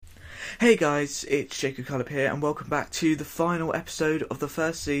Hey guys, it's Cullip here, and welcome back to the final episode of the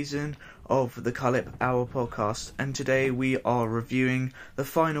first season of the Cullip Hour podcast. And today we are reviewing the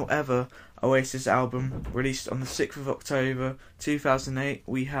final ever Oasis album, released on the 6th of October 2008.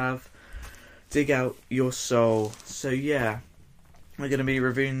 We have Dig Out Your Soul. So yeah, we're going to be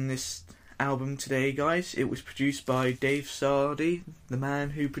reviewing this album today, guys. It was produced by Dave Sardy, the man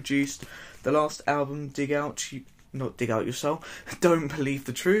who produced the last album, Not Dig Out Your Soul, Don't Believe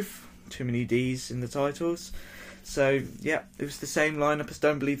the Truth. Too many D's in the titles. So yeah, it was the same lineup as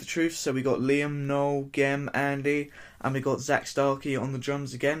Don't Believe the Truth. So we got Liam, Noel, Gem, Andy, and we got Zach Starkey on the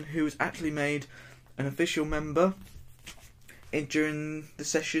drums again, who was actually made an official member during the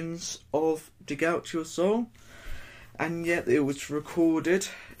sessions of Dig Out Your Soul. And yet it was recorded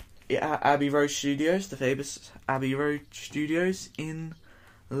at Abbey Road Studios, the famous Abbey Road Studios in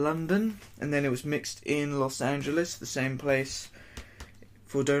London, and then it was mixed in Los Angeles, the same place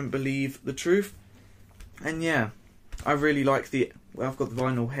for Don't Believe the Truth. And yeah, I really like I've got the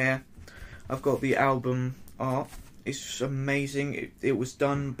vinyl here, I've got the album art, it's amazing. It was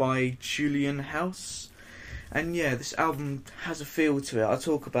done by Julian House, and yeah, this album has a feel to it. I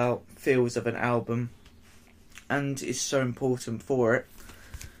talk about feels of an album, and it's so important for it.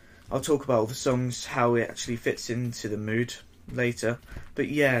 I'll talk about all the songs, how it actually fits into the mood later. But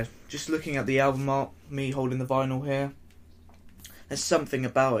yeah, just looking at the album art, me holding the vinyl here, there's something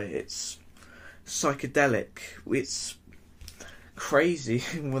about it. It's psychedelic. It's crazy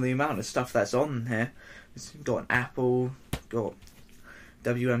with the amount of stuff that's on here. It's got an apple, got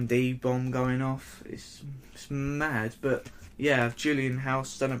WMD bomb going off. It's mad. But yeah, Julian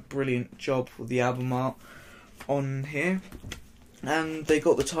House done a brilliant job with the album art on here. And they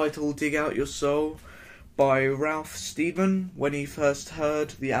got the title Dig Out Your Soul by Ralph Steedman when he first heard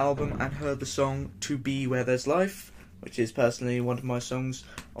the album and heard the song To Be Where There's Life, which is personally one of my songs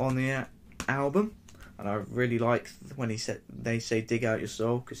on the album. And I really like when they say Dig Out Your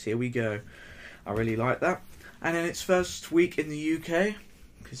Soul, because here we go. I really like that. And in its first week in the UK,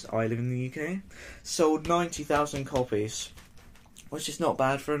 because I live in the UK, sold 90,000 copies, which is not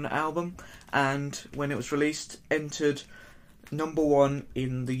bad for an album. And when it was released, entered #1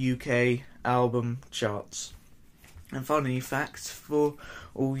 in the UK album charts. And funny fact for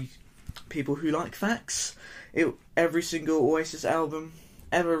all people who like facts, every single Oasis album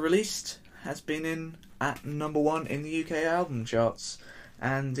ever released has been at #1 in the UK album charts,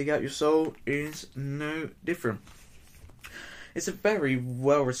 and Dig Out Your Soul is no different. It's a very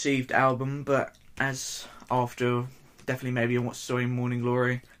well received album, but as after definitely maybe on What's the Story, Morning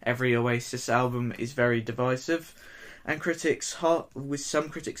Glory, every Oasis album is very divisive. And some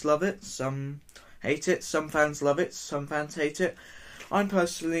critics love it, some hate it, some fans love it, some fans hate it. I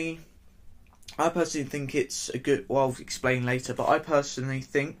personally think it's a good, well, I'll explain later, but I personally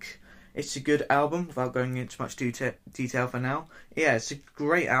think it's a good album, without going into much detail for now. Yeah, it's a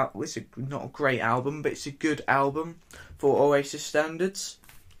great album. It's not a great album, but it's a good album for Oasis standards.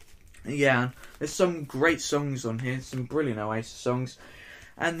 Yeah, there's some great songs on here, some brilliant Oasis songs.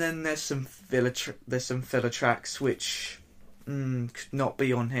 And then there's some filler tracks which could not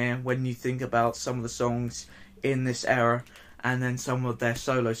be on here when you think about some of the songs in this era, and then some of their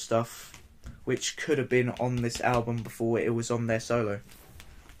solo stuff which could have been on this album before it was on their solo.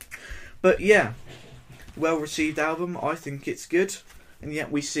 But yeah, well received album. I think it's good, and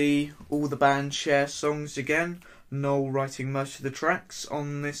yet we see all the band share songs again. Noel writing most of the tracks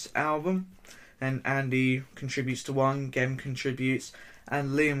on this album, and Andy contributes to one, Gem contributes,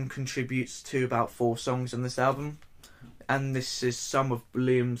 and Liam contributes to about 4 songs on this album. And this is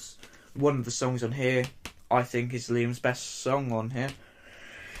one of the songs on here I think is Liam's best song on here.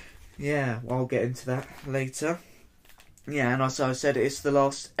 Yeah, well, I'll get into that later. Yeah, and as I said, it's the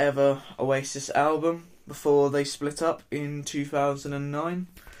last ever Oasis album before they split up in 2009,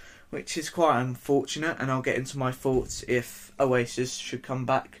 which is quite unfortunate, and I'll get into my thoughts if Oasis should come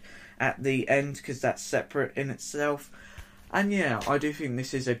back at the end, because that's separate in itself. And yeah, I do think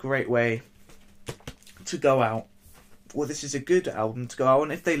this is a great way to go out. Well, this is a good album to go out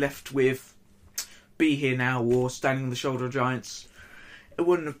on. If they left with Be Here Now or Standing on the Shoulder of Giants, it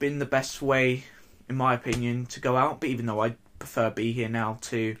wouldn't have been the best way, in my opinion, to go out. But even though I prefer Be Here Now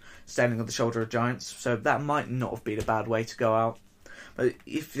to Standing on the Shoulder of Giants, so that might not have been a bad way to go out. But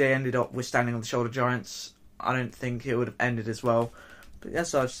if they ended up with Standing on the Shoulder of Giants, I don't think it would have ended as well. But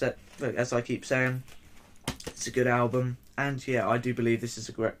as I keep saying, it's a good album. And yeah, I do believe this is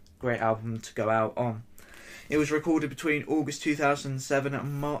a great album to go out on. It was recorded between August 2007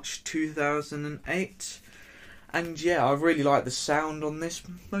 and March 2008. And yeah, I really like the sound on this.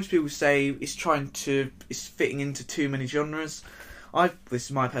 Most people say it's fitting into too many genres. This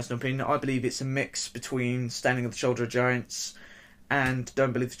is my personal opinion, I believe it's a mix between Standing on the Shoulder of Giants and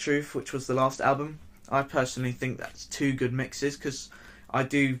Don't Believe the Truth, which was the last album. I personally think that's two good mixes, because I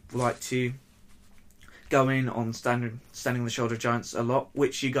do like to go in on Standing on the Shoulder of Giants a lot,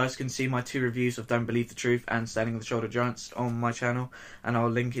 which you guys can see my 2 reviews of Don't Believe the Truth and Standing on the Shoulder of Giants on my channel, and I'll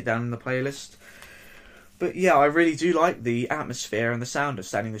link it down in the playlist. But yeah, I really do like the atmosphere and the sound of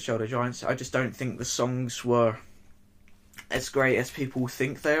Standing on the Shoulder of Giants. I just don't think the songs were as great as people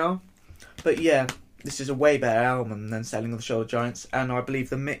think they are. But yeah, this is a way better album than Standing on the Shoulder of Giants, and I believe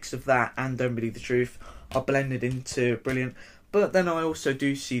the mix of that and Don't Believe the Truth are blended into brilliant. But then I also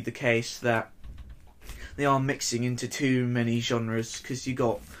do see the case that they are mixing into too many genres, because you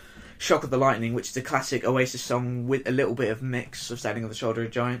got Shock of the Lightning, which is a classic Oasis song with a little bit of mix of Standing on the Shoulder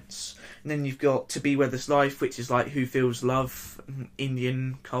of Giants. And then you've got To Be Where This Life, which is like Who Feels Love,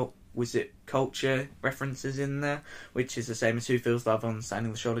 Indian culture references in there, which is the same as Who Feels Love on Standing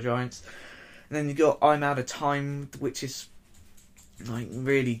on the Shoulder of Giants. And then you've got I'm Out of Time, which is like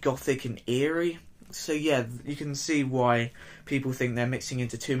really gothic and eerie. So yeah, you can see why people think they're mixing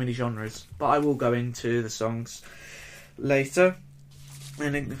into too many genres. But I will go into the songs later.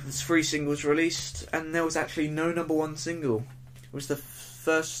 And there's 3 singles released, and there was actually no number 1 single. It was the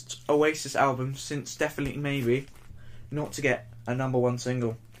first Oasis album since Definitely Maybe not to get a number 1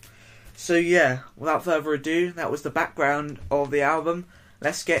 single. So yeah, without further ado, that was the background of the album.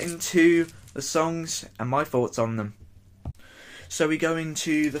 Let's get into the songs and my thoughts on them. So we go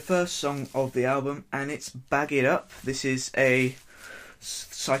into the first song of the album, and it's Bag It Up. This is a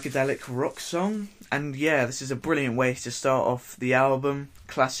psychedelic rock song, and yeah, this is a brilliant way to start off the album.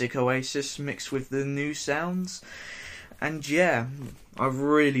 Classic Oasis mixed with the new sounds, and yeah, I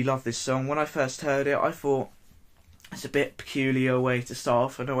really love this song. When I first heard it, I thought it's a bit peculiar way to start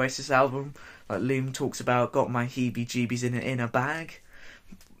off an Oasis album. Like Liam talks about, got my heebie-jeebies in a bag.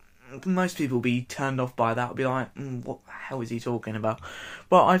 Most people will be turned off by that, will be like, what the hell is he talking about?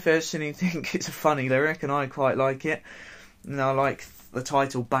 But I personally think it's a funny lyric, and I quite like it. And I like the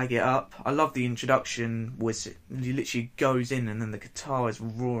title, Bag It Up. I love the introduction, he literally goes in and then the guitar is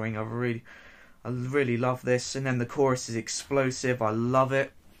roaring. I really love this. And then the chorus is explosive, I love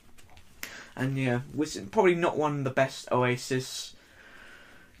it. And yeah, was probably not one of the best Oasis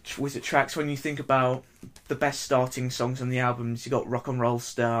tracks. When you think about the best starting songs on the albums, you got Rock and Roll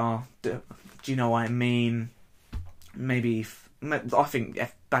Star, Do You Know What I Mean? Maybe, I think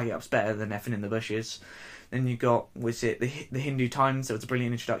Bag It Up's better than Effin' in the Bushes. Then you got, the Hindu Times, that was a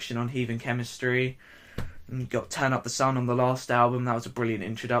brilliant introduction on Heathen Chemistry. And you got Turn Up the Sun on the last album, that was a brilliant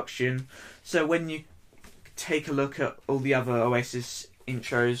introduction. So when you take a look at all the other Oasis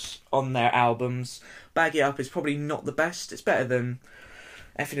intros on their albums, Bag It Up is probably not the best. It's better than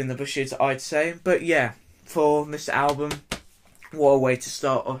Effin' in the Bushes, I'd say. But yeah, for this album, what a way to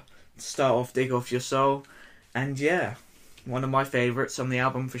start off Dig Off Your Soul. And yeah, one of my favourites on the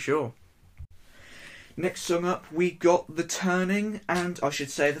album for sure. Next song up, we got The Turning, and I should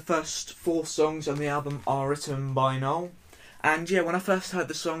say the first 4 songs on the album are written by Noel. And yeah, when I first heard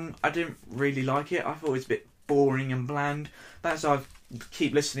the song, I didn't really like it. I thought it was a bit boring and bland. But as I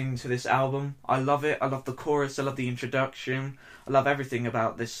keep listening to this album, I love it. I love the chorus, I love the introduction, I love everything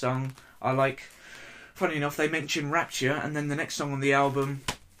about this song. Funny enough, they mention Rapture, and then the next song on the album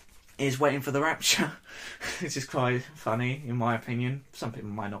is Waiting for the Rapture, which is quite funny in my opinion. Some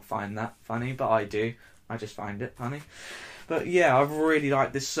people might not find that funny, but I do. I just find it funny. But yeah, I really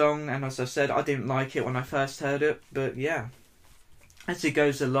like this song, and as I said, I didn't like it when I first heard it, but yeah, as it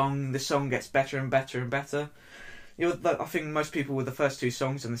goes along, the song gets better and better and better. I think most people with the first 2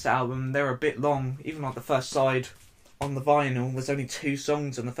 songs on this album, they're a bit long. Even like the first side on the vinyl, there's only 2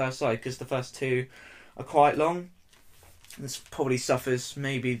 songs on the first side, because the first 2 are quite long. This probably suffers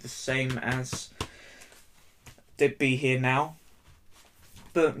maybe the same as did Be Here Now.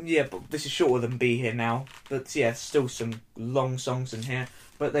 But yeah, this is shorter than Be Here Now. But yeah, still some long songs in here.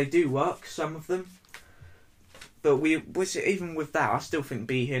 But they do work, some of them. But even with that, I still think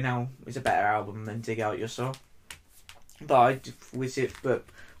Be Here Now is a better album than Dig Out Your Soul. But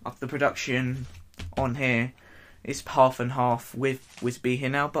the production on here is half and half with Be Here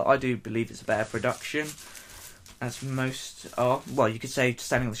Now. But I do believe it's a better production, as most are. Well, you could say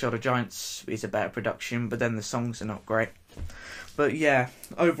Standing on the Shoulder of Giants is a better production, but then the songs are not great. But yeah,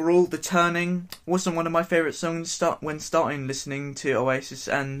 overall, The Turning wasn't one of my favourite songs when starting listening to Oasis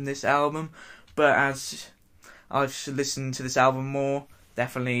and this album, but as I've listened to this album more,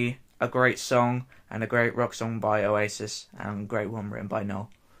 definitely a great song, and a great rock song by Oasis, and a great one written by Noel.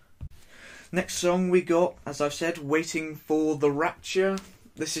 Next song we got, as I've said, Waiting for the Rapture.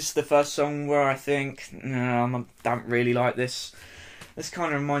 This is the first song where I think, no, I don't really like this. This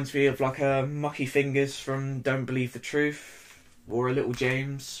kind of reminds me of like a Mucky Fingers from Don't Believe the Truth, or a Little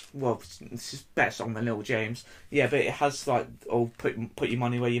James. Well, this is a better song than Little James. Yeah, but it has like, oh, put your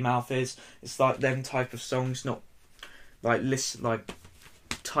money where your mouth is. It's like them type of songs, not like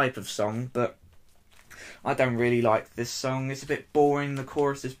type of song, but I don't really like this song. It's a bit boring. The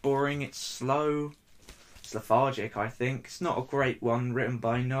chorus is boring. It's slow. It's lethargic, I think. It's not a great one written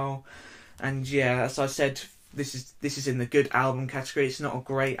by Noel. And yeah, as I said, this is in the good album category. It's not a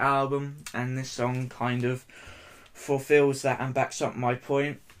great album, and this song kind of fulfills that and backs up my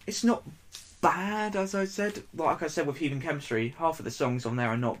point. It's not bad, as I said. Like I said with Human Chemistry, half of the songs on there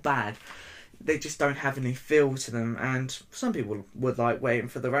are not bad. They just don't have any feel to them, and some people would like Waiting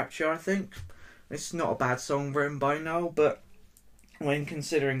for the Rapture, I think. It's not a bad song written by Noel, but when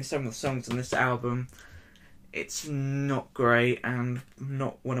considering some of the songs on this album, it's not great and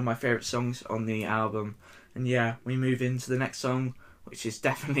not one of my favourite songs on the album. And yeah, we move into the next song, which is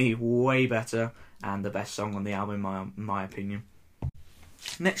definitely way better and the best song on the album in my opinion.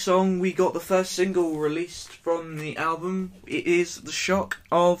 Next song, we got the first single released from the album. It is The Shock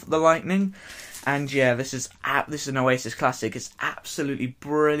of the Lightning. And yeah, this is an Oasis classic. It's absolutely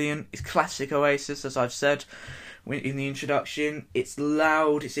brilliant. It's classic Oasis, as I've said in the introduction. It's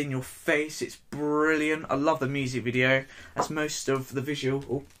loud, it's in your face, it's brilliant. I love the music video. As most of the visual...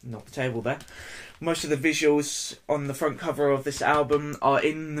 Oh, not the table there. Most of the visuals on the front cover of this album are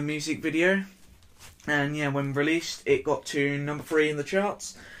in the music video. And yeah, when released, it got to number 3 in the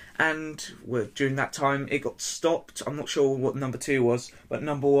charts. And during that time, it got stopped. I'm not sure what number 2 was, but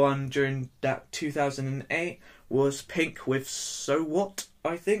number 1 during that 2008 was Pink with So What,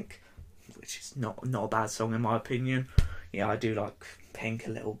 I think. Which is not a bad song in my opinion. Yeah, I do like Pink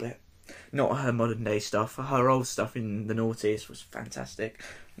a little bit. Not her modern day stuff. Her old stuff in the noughties was fantastic.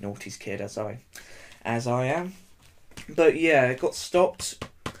 Noughties kid as I am. But yeah, it got stopped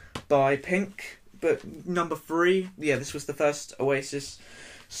by Pink. But number 3, yeah, this was the first Oasis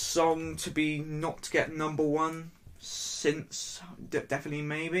song to not get number 1 since definitely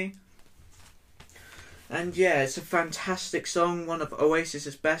maybe. And yeah, it's a fantastic song, one of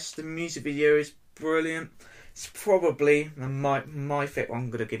Oasis's best. The music video is brilliant. It's probably my favorite.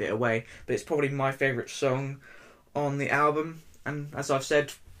 I'm gonna give it away, but it's probably my favourite song on the album. And as I've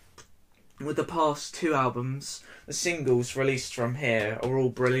said, with the past 2 albums, the singles released from here are all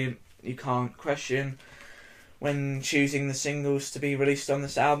brilliant. You can't question when choosing the singles to be released on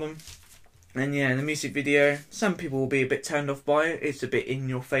this album. And yeah, the music video, some people will be a bit turned off by it. It's a bit in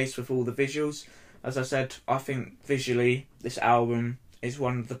your face with all the visuals. As I said, I think visually this album is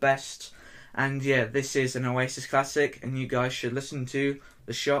one of the best. And yeah, this is an Oasis classic, and you guys should listen to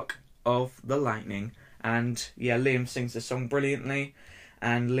The Shock of the Lightning. And yeah, Liam sings the song brilliantly,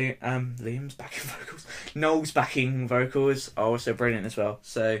 and Liam's backing vocals, Noel's backing vocals are also brilliant as well.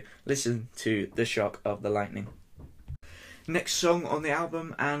 So listen to The Shock of the Lightning. Next song on the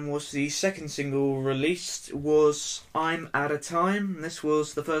album, and was the second single released, was I'm Out of Time. This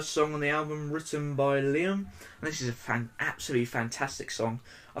was the first song on the album written by Liam, and this is a absolutely fantastic song.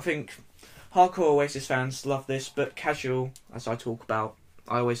 I think hardcore Oasis fans love this, but casual, as I talk about,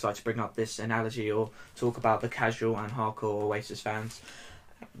 I always like to bring up this analogy or talk about the casual and hardcore Oasis fans.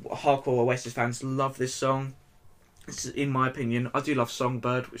 Hardcore Oasis fans love this song. This is, in my opinion, I do love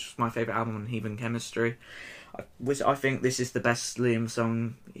Songbird, which was my favourite album on Human Chemistry. I think this is the best Liam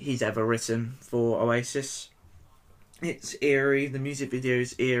song he's ever written for Oasis. It's eerie, the music video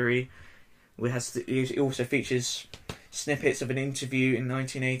is eerie. It also features snippets of an interview in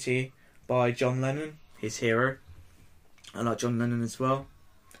 1980 by John Lennon, his hero. I like John Lennon as well.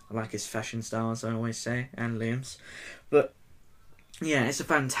 I like his fashion style, as I always say, and Liam's. But yeah, it's a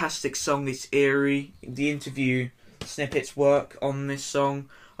fantastic song, it's eerie. The interview snippets work on this song.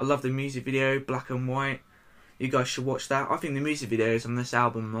 I love the music video, black and white. You guys should watch that. I think the music videos on this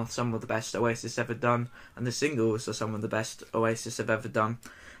album are some of the best Oasis ever done, and the singles are some of the best Oasis have ever done.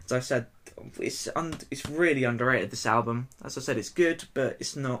 As I said, it's really underrated, this album. As I said, it's good, but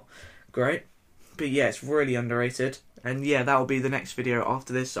it's not great. But yeah, it's really underrated. And yeah, that'll be the next video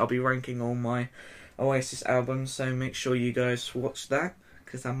after this. I'll be ranking all my Oasis albums, so make sure you guys watch that,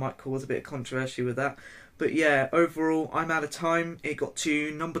 because that might cause a bit of controversy with that. But yeah, overall, I'm Out of Time. It got to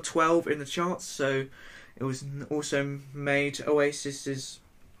number 12 in the charts, so it was also made Oasis's...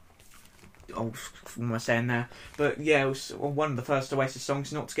 Oh, what am I saying there? But yeah, it was one of the first Oasis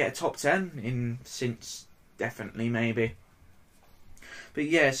songs not to get a top 10 since definitely maybe. But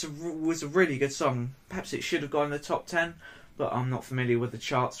yeah, it was a really good song. Perhaps it should have gone in the top 10, but I'm not familiar with the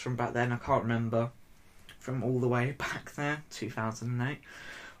charts from back then. I can't remember from all the way back there, 2008.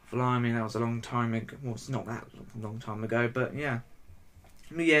 Blimey, that was a long time ago. Well, it's not that long time ago, but yeah.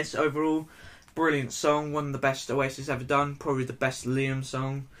 But yes, overall, brilliant song, one of the best Oasis ever done, probably the best Liam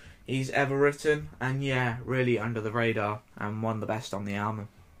song he's ever written, and yeah, really under the radar, and one of the best on the album.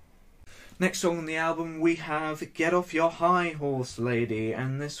 Next song on the album we have Get Off Your High Horse Lady,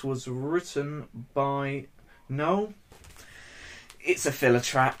 and this was written by Noel. It's a filler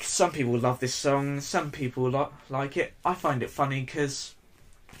track. Some people love this song, some people like it. I find it funny because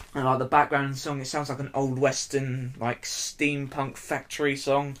I like the background song. It sounds like an old western, like steampunk factory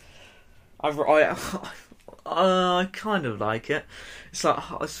song. I kind of like it. It's like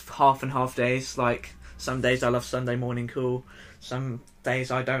it's half and half days. Like some days I love Sunday Morning Cool, some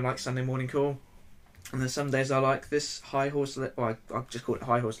days I don't like Sunday Morning Cool, and then some days I like this High Horse. I just call it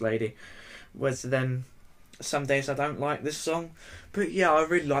High Horse Lady. Whereas then some days I don't like this song. But yeah, I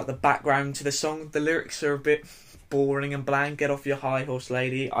really like the background to the song. The lyrics are a bit boring and bland. Get off your high horse,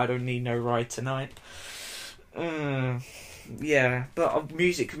 lady. I don't need no ride tonight. Yeah, but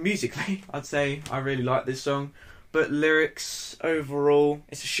musically, I'd say I really like this song. But lyrics overall,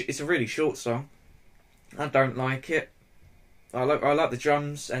 it's a really short song. I don't like it. I like the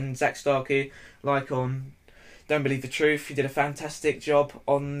drums, and Zach Starkey, like on Don't Believe the Truth, he did a fantastic job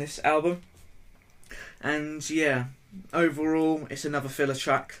on this album. And yeah, overall, it's another filler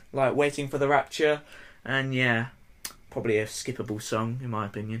track, like Waiting for the Rapture, and yeah, probably a skippable song in my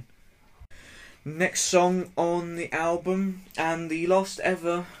opinion. Next song on the album, and the last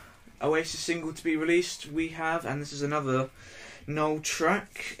ever Oasis single to be released, we have, and this is another Noel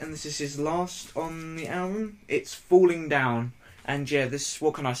track, and this is his last on the album. It's Falling Down, and yeah,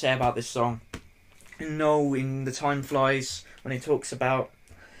 what can I say about this song? Noel in The Time Flies, when he talks about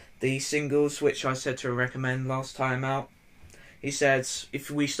the singles, which I said to recommend last time out, he said it's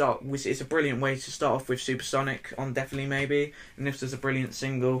a brilliant way to start off with Supersonic on Definitely Maybe, and if there's a brilliant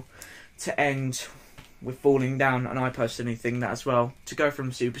single to end with Falling Down, and I personally think that as well, to go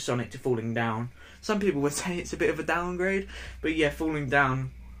from Supersonic to Falling Down. Some people would say it's a bit of a downgrade, but yeah, Falling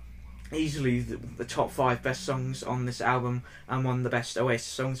Down, easily the top 5 best songs on this album, and one of the best Oasis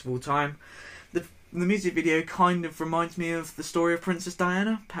songs of all time. The music video kind of reminds me of the story of Princess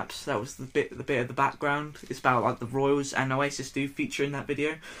Diana. Perhaps that was the bit of the background. It's about like the royals, and Oasis do feature in that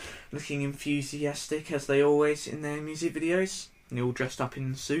video, looking enthusiastic as they always in their music videos. And they're all dressed up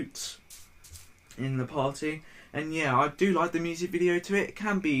in suits in the party. And yeah, I do like the music video to it. It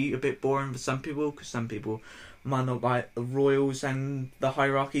can be a bit boring for some people, because some people might not like the royals and the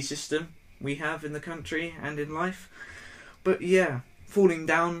hierarchy system we have in the country and in life. But yeah, Falling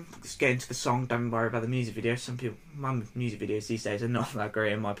Down, let's get into the song, don't worry about the music video. My music videos these days are not that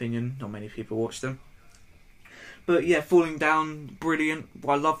great in my opinion, not many people watch them. But yeah, Falling Down, brilliant.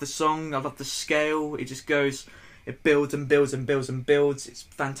 I love the song, I love the scale, it just goes, it builds and builds and builds and builds. It's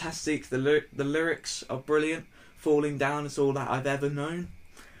fantastic, the lyrics are brilliant. Falling Down is all that I've ever known.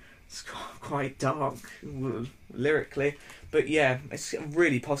 It's quite dark lyrically, but yeah, it's a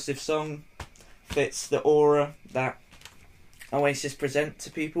really positive song, fits the aura that Oasis present to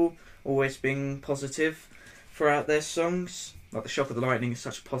people, always being positive throughout their songs. Like The Shock of the Lightning is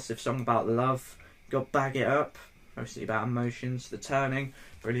such a positive song about love. Got Bag It Up, mostly about emotions. The Turning,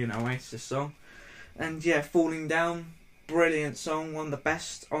 brilliant Oasis song. And yeah, Falling Down, brilliant song, one of the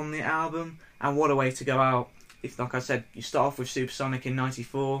best on the album. And what a way to go out. If, like I said, you start off with Supersonic in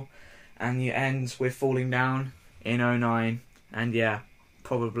 94 and you end with Falling Down in 09. And yeah,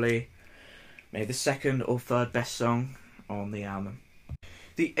 probably maybe the second or third best song on the album.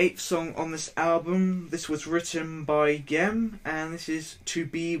 The 8th song on this album, this was written by Gem, and this is To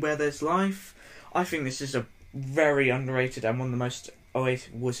Be Where There's Life. I think this is a very underrated and one of the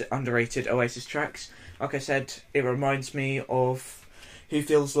most underrated Oasis tracks. Like I said, it reminds me of Who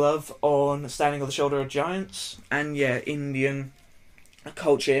Feels Love on Standing on the Shoulder of Giants, and yeah, Indian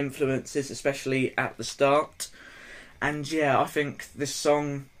culture influences, especially at the start. And yeah, I think this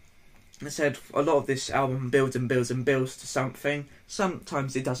song, I said, a lot of this album builds and builds and builds to something.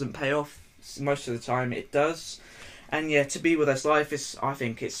 Sometimes it doesn't pay off, most of the time it does. And yeah, To Be With Us Life is, I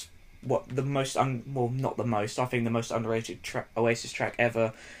think it's what the most, not the most, I think the most underrated Oasis track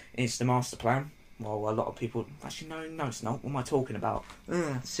ever is The Master Plan. Well, a lot of people, actually no it's not, what am I talking about?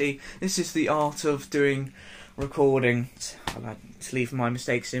 See, this is the art of doing recording. I like to leave my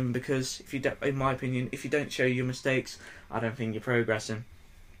mistakes in, because if you don't, in my opinion, if you don't show your mistakes, I don't think you're progressing.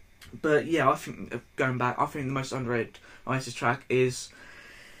 But yeah, I think, going back, I think the most underrated Oasis track is,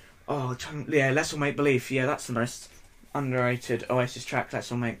 Let's All Make Believe. Yeah, that's the most underrated Oasis track,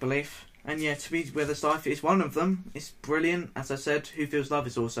 Let's All Make Believe. And yeah, To Be With Us Life is one of them. It's brilliant. As I said, Who Feels Love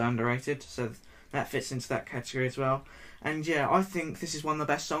is also underrated, so that fits into that category as well. And yeah, I think this is one of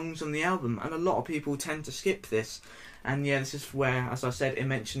the best songs on the album, and a lot of people tend to skip this. And yeah, this is where, as I said, it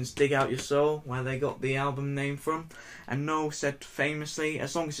mentions Dig Out Your Soul, where they got the album name from. And Noel said famously,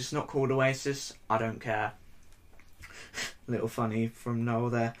 as long as it's not called Oasis, I don't care. Little funny from Noel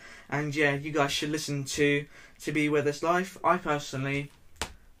there. And yeah, you guys should listen to Be With Us Live. I personally,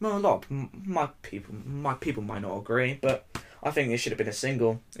 well, a lot of my people might not agree, but I think it should have been a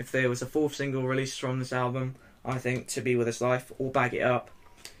single. If there was a fourth single released from this album, I think To Be With Us Live, or Bag It Up,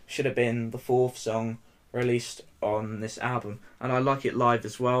 should have been the fourth song released on this album. And I like it live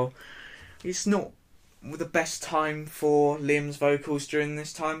as well. It's not the best time for Liam's vocals during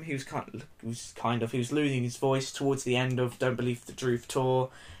this time. He was losing his voice towards the end of Don't Believe the Truth tour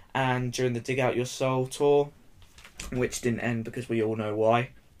and during the Dig Out Your Soul tour, which didn't end because we all know why.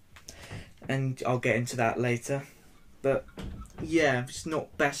 And I'll get into that later. But yeah, it's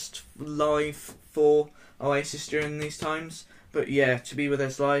not best live for Oasis during these times. But yeah, To Be With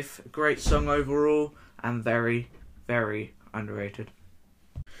Us Live, great song overall, and very, very underrated.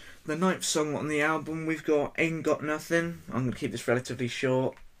 The ninth song on the album, we've got Ain't Got Nothing. I'm going to keep this relatively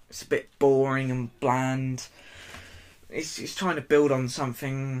short. It's a bit boring and bland. It's trying to build on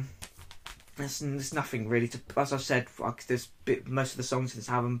something. There's nothing really to... As I've said, most of the songs in this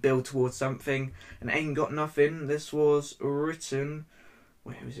album build towards something. And Ain't Got Nothing, this was written...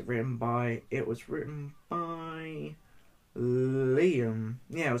 Where was it written by? It was written by Liam.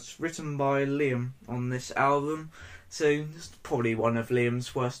 Yeah, it was written by Liam on this album. So it's probably one of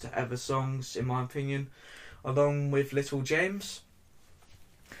Liam's worst ever songs, in my opinion, along with Little James.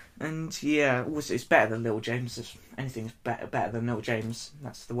 And yeah, it's better than Little James. Anything's better than Little James.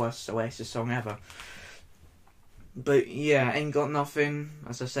 That's the worst Oasis song ever. But yeah, Ain't Got Nothing.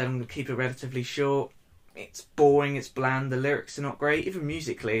 As I said, I'm going to keep it relatively short. It's boring, it's bland, the lyrics are not great. Even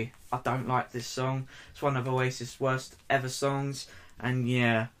musically, I don't like this song. It's one of Oasis' worst ever songs. And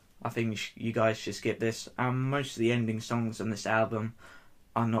yeah, I think you guys should skip this. Most of the ending songs on this album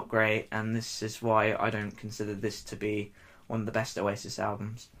are not great, and this is why I don't consider this to be one of the best Oasis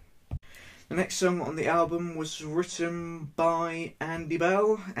albums. The next song on the album was written by Andy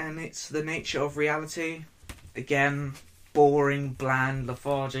Bell, and it's The Nature of Reality. Again, boring, bland,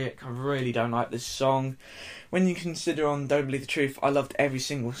 lethargic. I really don't like this song. When you consider on Don't Believe the Truth, I loved every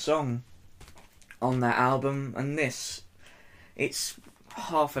single song on that album, and this, it's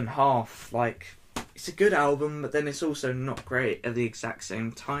half and half. Like, it's a good album, but then it's also not great at the exact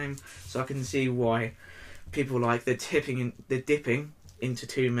same time. So I can see why people like they're dipping into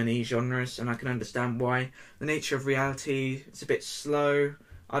too many genres, and I can understand why. The Nature of Reality, it's a bit slow.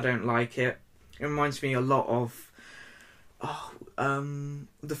 I don't like it. It reminds me a lot of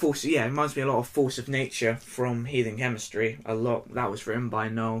the Force. Yeah, it reminds me a lot of Force of Nature from Heathen Chemistry. A lot. That was written by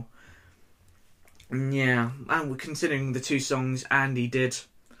Noel. Yeah, and considering the two songs Andy did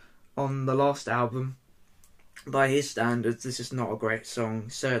on the last album, by his standards, this is not a great song.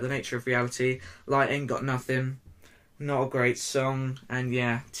 So, The Nature of Reality, Light Ain't Got Nothing, not a great song, and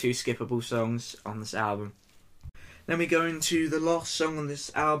yeah, two skippable songs on this album. Then we go into the last song on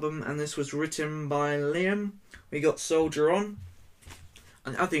this album, and this was written by Liam. We got Soldier On,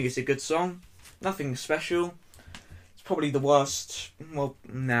 and I think it's a good song. Nothing special. It's probably the worst. Well,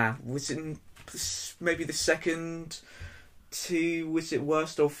 was it maybe the second to, was it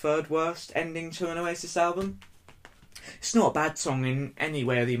worst or third worst ending to an Oasis album? It's not a bad song in any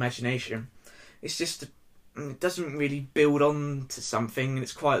way of the imagination. It's just, it doesn't really build on to something, and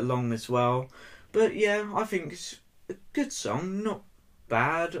it's quite long as well. But yeah, I think it's a good song, not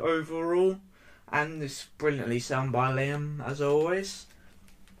bad overall. And it's brilliantly sung by Liam, as always.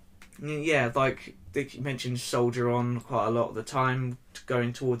 Yeah, like they mentioned Soldier On quite a lot of the time,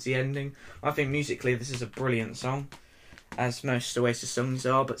 going towards the ending. I think musically this is a brilliant song, as most Oasis songs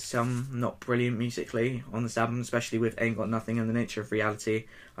are, but some not brilliant musically on this album, especially with Ain't Got Nothing and The Nature of Reality.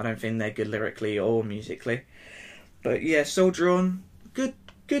 I don't think they're good lyrically or musically. But yeah, Soldier On, good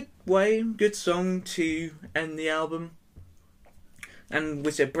song to end the album. And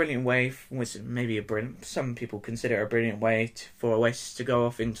was it a brilliant way, some people consider it a brilliant way for Oasis to go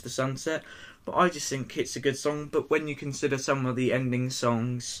off into the sunset, but I just think it's a good song. But when you consider some of the ending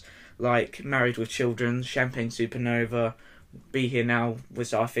songs, like Married with Children, Champagne Supernova, Be Here Now,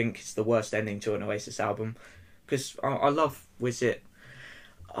 I think it's the worst ending to an Oasis album, because I love, It's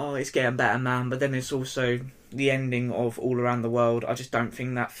Getting Better Man, but then it's also the ending of All Around the World. I just don't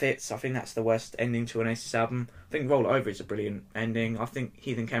think that fits. I think that's the worst ending to an Oasis album. I think Roll It Over is a brilliant ending. I think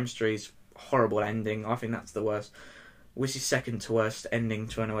Heathen Chemistry is a horrible ending. I think that's the worst. Which is second to worst ending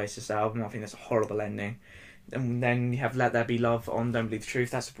to an Oasis album. I think that's a horrible ending. And then you have Let There Be Love on Don't Believe the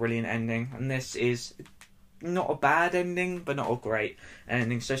Truth. That's a brilliant ending. And this is not a bad ending, but not a great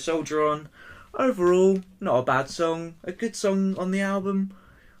ending. So Soldier On, overall, not a bad song. A good song on the album,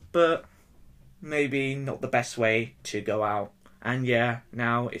 but maybe not the best way to go out. And yeah,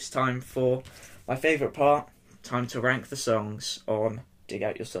 now it's time for my favourite part. Time to rank the songs on Dig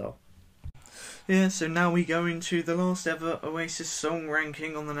Out Your Soul. Yeah, so now we go into the last ever Oasis song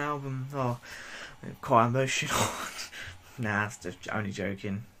ranking on an album. Oh, quite emotional. Nah, just only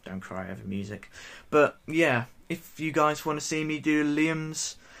joking. Don't cry over music. But yeah, if you guys want to see me do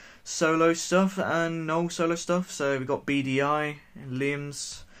Liam's solo stuff and Noel's solo stuff, so we got BDI,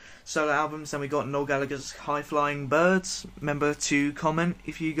 Liam's solo albums, and we got Noel Gallagher's High Flying Birds. Remember to comment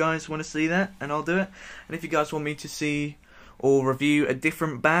if you guys want to see that, and I'll do it. And if you guys want me to see or review a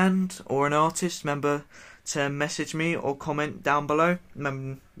different band or an artist, remember to message me or comment down below.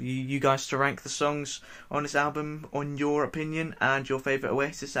 Remember you guys to rank the songs on this album on your opinion and your favourite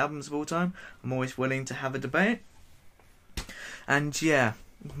Oasis albums of all time. I'm always willing to have a debate. And yeah,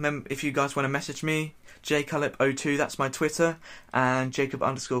 if you guys want to message me, jcullip02, that's my Twitter, and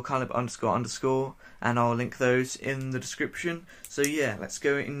Jacob_Cullip__, and I'll link those in the description. So yeah, let's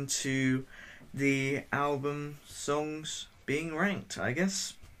go into the album songs being ranked, I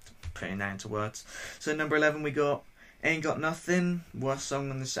guess. Putting that into words. So number 11 we got Ain't Got Nothing, worst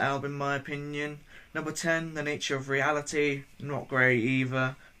song on this album in my opinion. Number 10, The Nature of Reality, not great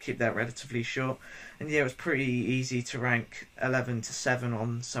either, keep that relatively short. And yeah, it was pretty easy to rank 11 to 7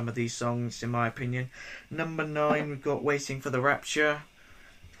 on some of these songs in my opinion. Number 9 we've got Waiting for the Rapture.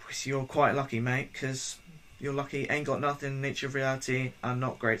 You're quite lucky, mate, because you're lucky. Ain't Got Nothing, Nature of Reality are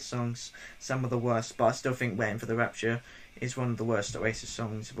not great songs, some of the worst, but I still think Waiting for the Rapture is one of the worst Oasis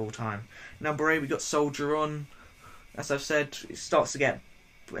songs of all time. Number 8 we got Soldier On. As I've said, it starts to get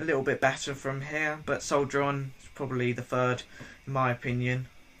a little bit better from here, but Soldier On is probably the third, in my opinion.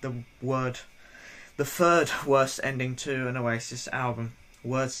 The third worst ending to an Oasis album.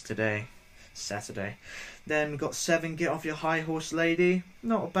 Words today, Saturday. Then we got 7, Get Off Your High Horse Lady.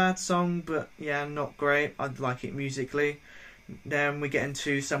 Not a bad song, but yeah, not great. I'd like it musically. Then we get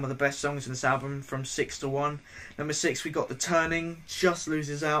into some of the best songs in this album from 6 to 1. Number 6 we got The Turning. Just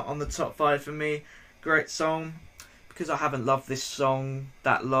loses out on the top 5 for me. Great song. Because I haven't loved this song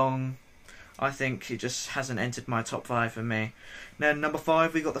that long, I think it just hasn't entered my top 5 for me. Then number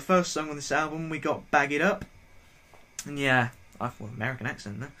 5 we got the first song on this album. We got Bag It Up. And yeah, I've got an American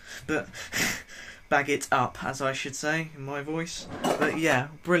accent there. But Bag It Up, as I should say in my voice. But yeah,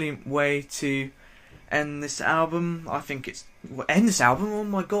 brilliant way to end this album. I think it's... End this album? Oh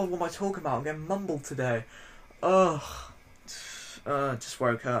my god, what am I talking about? I'm getting mumbled today. Ugh. Just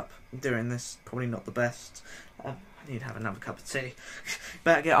woke up doing this. Probably not the best. I need to have another cup of tea.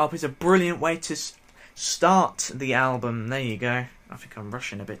 Bag It Up is a brilliant way to start the album. There you go. I think I'm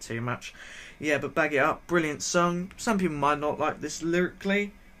rushing a bit too much. Yeah, but Bag It Up, brilliant song. Some people might not like this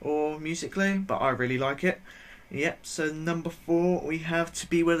lyrically or musically, but I really like it. Yep, so number 4 we have To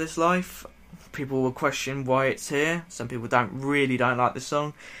Be With This Life. People will question why it's here. Some people don't like this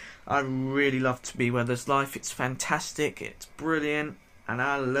song. I really love To Be With This Life. It's fantastic, it's brilliant, and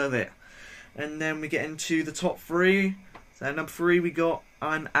I love it. And then we get into the top 3. So number 3 we got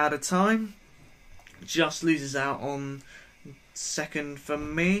I'm Out of Time. Just loses out on second for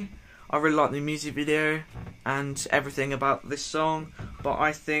me. I really like the music video and everything about this song, but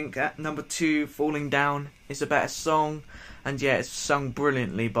I think at number 2 Falling Down is a better song, and yeah, it's sung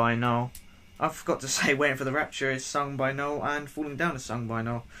brilliantly by Noel. I forgot to say Waiting for the Rapture is sung by Noel and Falling Down is sung by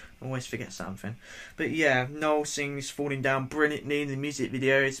Noel. I always forget something. But yeah, Noel sings Falling Down brilliantly in the music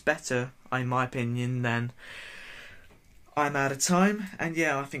video. It's better, in my opinion, than I'm Out of Time. And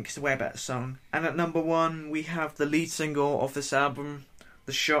yeah, I think it's a way better song. And at number 1, we have the lead single of this album,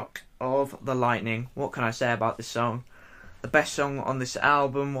 The Shock of the Lightning. What can I say about this song? The best song on this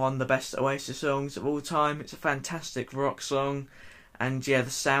album, one of the best Oasis songs of all time. It's a fantastic rock song. And yeah, the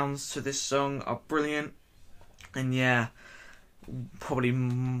sounds to this song are brilliant. And yeah, probably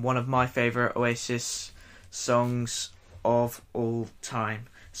one of my favourite Oasis songs of all time.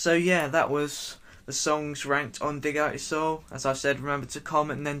 So yeah, that was the songs ranked on Dig Out Your Soul. As I said, remember to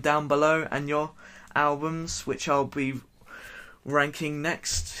comment then down below and your albums, which I'll be ranking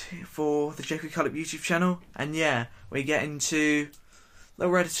next for the Jacob Cullip YouTube channel. And yeah, we get into the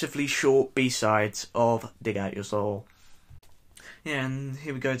relatively short B-sides of Dig Out Your Soul. Yeah, and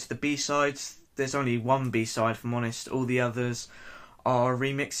here we go to the B-sides. There's only one B-side, if I'm honest. All the others are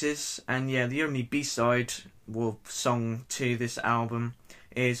remixes. And yeah, the only B-side song to this album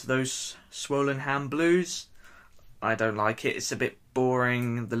is Those Swollen Hand Blues. I don't like it. It's a bit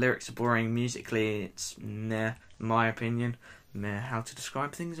boring. The lyrics are boring. Musically, it's meh, in my opinion. Meh, how to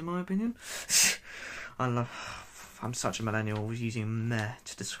describe things, in my opinion. I'm such a millennial using meh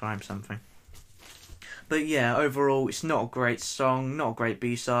to describe something. But yeah, overall, it's not a great song, not a great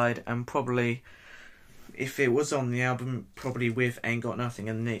B-side, and probably, if it was on the album, probably with Ain't Got Nothing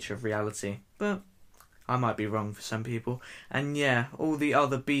in the Nature of Reality. But I might be wrong for some people. And yeah, all the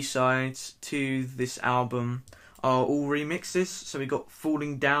other B-sides to this album are all remixes. So we got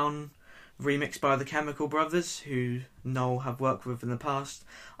Falling Down, remixed by the Chemical Brothers, who Noel have worked with in the past.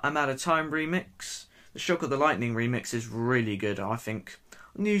 I'm Out of Time remix. The Shock of the Lightning remix is really good, I think.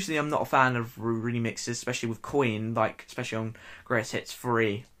 Usually I'm not a fan of remixes, especially with Queen, like especially on Greatest Hits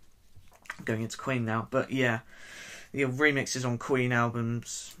 3. Going into Queen now, but yeah, the remixes on Queen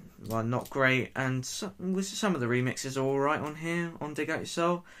albums are not great, and some of the remixes are alright on here, on Dig Out Your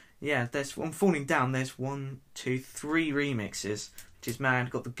Soul. Yeah, there's on Falling Down, there's 1, 2, 3 remixes, which is mad.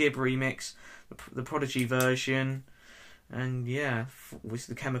 Got the Gibb remix, the Prodigy version, and yeah, with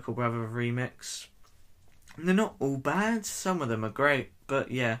the Chemical Brother remix. And they're not all bad, some of them are great, but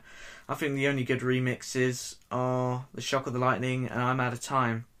yeah, I think the only good remixes are The Shock of the Lightning and I'm Out of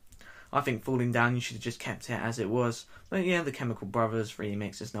Time. I think Falling Down, you should have just kept it as it was. But yeah, the Chemical Brothers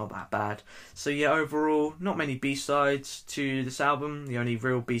remix is not that bad. So yeah, overall, not many B-sides to this album. The only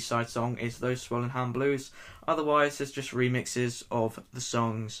real B-side song is Those Swollen Hand Blues. Otherwise, there's just remixes of the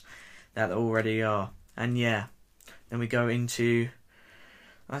songs that there already are. And yeah, then we go into,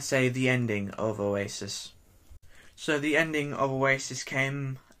 I say, the ending of Oasis. So the ending of Oasis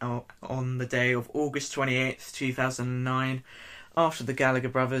came out on the day of August 28th, 2009, after the Gallagher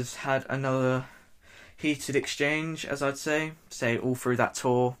brothers had another heated exchange, as I'd say all through that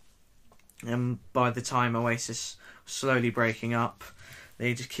tour. And by the time Oasis was slowly breaking up,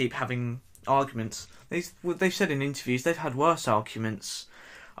 they just keep having arguments. They've said in interviews they've had worse arguments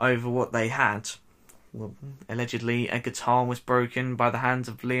over what they had. Well, allegedly, a guitar was broken by the hands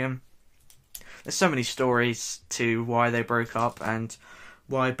of Liam. There's so many stories to why they broke up and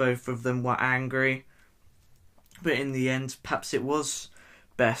why both of them were angry. But in the end, perhaps it was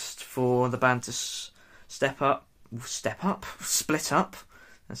best for the band to split up.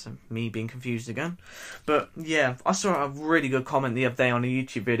 That's me being confused again. But yeah, I saw a really good comment the other day on a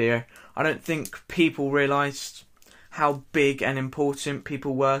YouTube video. I don't think people realised how big and important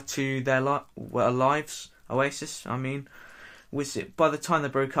people were to their lives. Oasis, I mean. By the time they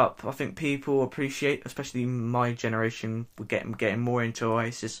broke up, I think people appreciate, especially my generation, were getting more into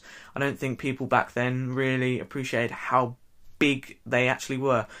Oasis. I don't think people back then really appreciated how big they actually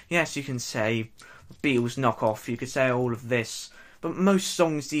were. Yes, you can say Beatles knockoff, you could say all of this, but most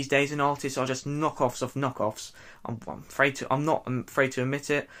songs these days and artists are just knockoffs of knockoffs. I'm not afraid to admit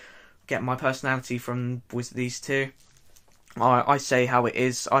it. Get my personality from with these two. I say how it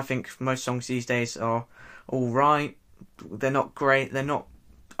is. I think most songs these days are all right. They're not great. They're not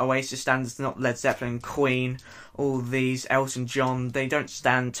Oasis standards. They're not Led Zeppelin, Queen, all these, Elton John. They don't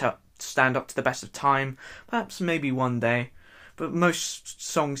stand up to the best of time. Perhaps maybe one day. But most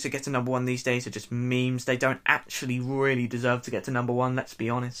songs that get to number one these days are just memes. They don't actually really deserve to get to number one, let's be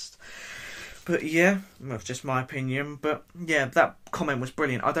honest. But yeah, that's just my opinion. But yeah, that comment was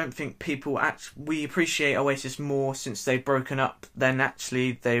brilliant. I don't think we appreciate Oasis more since they've broken up than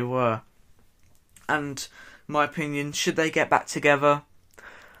actually they were. And my opinion, should they get back together?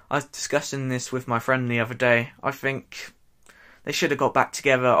 I was discussing this with my friend the other day. I think they should have got back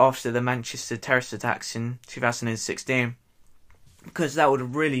together after the Manchester terrorist attacks in 2016. Because that would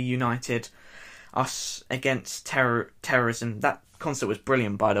have really united us against terrorism. That concert was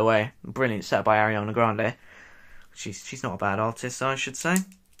brilliant, by the way. Brilliant set by Ariana Grande. She's not a bad artist, I should say.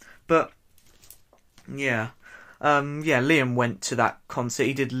 But yeah. Liam went to that concert.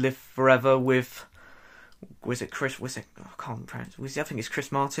 He did Live Forever with... I think it's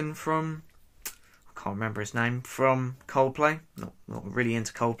Chris Martin from... I can't remember his name. From Coldplay. Not really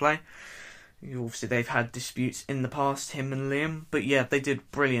into Coldplay. Obviously, they've had disputes in the past, him and Liam. But yeah, they did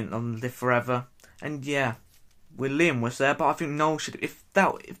brilliant on Live Forever. And yeah, Liam was there. But I think Noel should...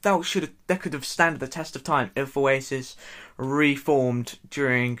 That could have stood the test of time if Oasis reformed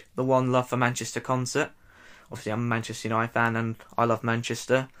during the One Love for Manchester concert. Obviously, I'm a Manchester United fan and I love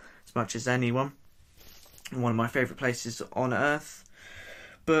Manchester as much as anyone. One of my favourite places on earth.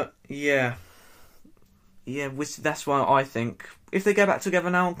 But yeah, that's why I think if they get back together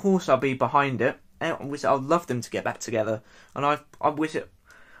now, of course I'll be behind it. I'd love them to get back together, and I'm not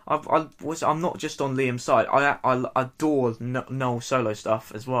just on Liam's side. I adore Noel's solo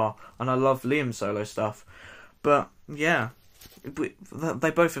stuff as well, and I love Liam's solo stuff. But yeah,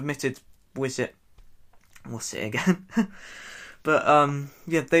 they both admitted. What's it again? But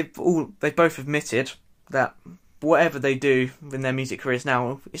yeah, they've both admitted that whatever they do in their music careers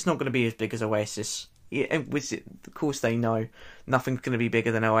now, it's not going to be as big as Oasis. Yeah, of course they know nothing's going to be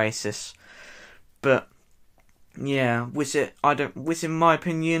bigger than Oasis. But yeah, in my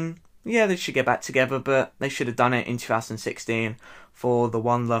opinion, yeah, they should get back together, but they should have done it in 2016 for the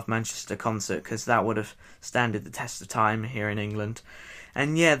One Love Manchester concert, because that would have standed the test of time here in England.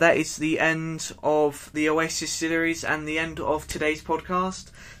 And yeah, that is the end of the Oasis series and the end of today's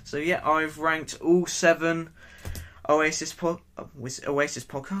podcast. So yeah, I've ranked all 7 Oasis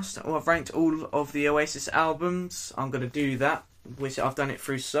podcast. I've ranked all of the Oasis albums. I'm going to do that. I've done it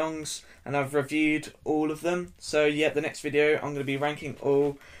through songs, and I've reviewed all of them. So yeah, the next video I'm going to be ranking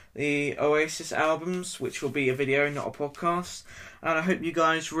all the Oasis albums, which will be a video, not a podcast. And I hope you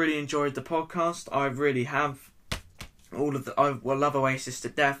guys really enjoyed the podcast. I really have. I love Oasis to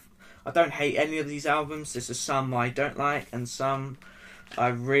death. I don't hate any of these albums. There's just some I don't like and some I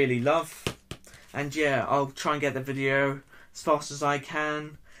really love. And yeah, I'll try and get the video as fast as I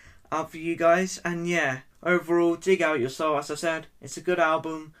can up for you guys. And yeah, overall, Dig Out Your Soul, as I said, it's a good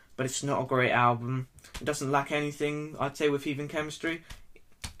album, but it's not a great album. It doesn't lack anything, I'd say, with Even Chemistry.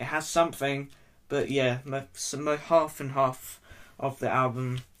 It has something, but yeah, half and half of the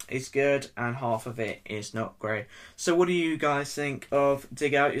album is good and half of it is not great. So what do you guys think of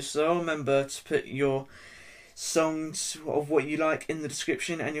Dig Out Your Soul? Remember to put your songs of what you like in the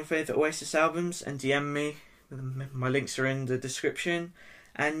description and your favourite Oasis albums, and DM me. My links are in the description.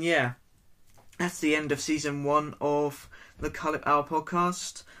 And yeah, that's the end of season 1 of the Cullip Hour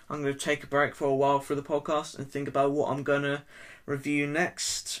podcast. I'm going to take a break for a while for the podcast and think about what I'm going to review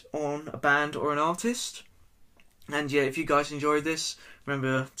next on a band or an artist. And yeah, if you guys enjoyed this,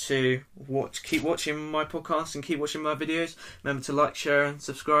 remember to keep watching my podcast and keep watching my videos. Remember to like, share and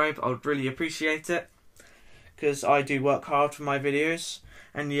subscribe. I would really appreciate it, because I do work hard for my videos.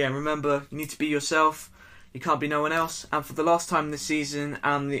 And yeah, remember, you need to be yourself. You can't be no one else. And for the last time this season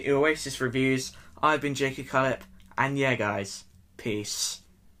and the Oasis reviews, I've been Jacob Cullip. And yeah, guys, peace.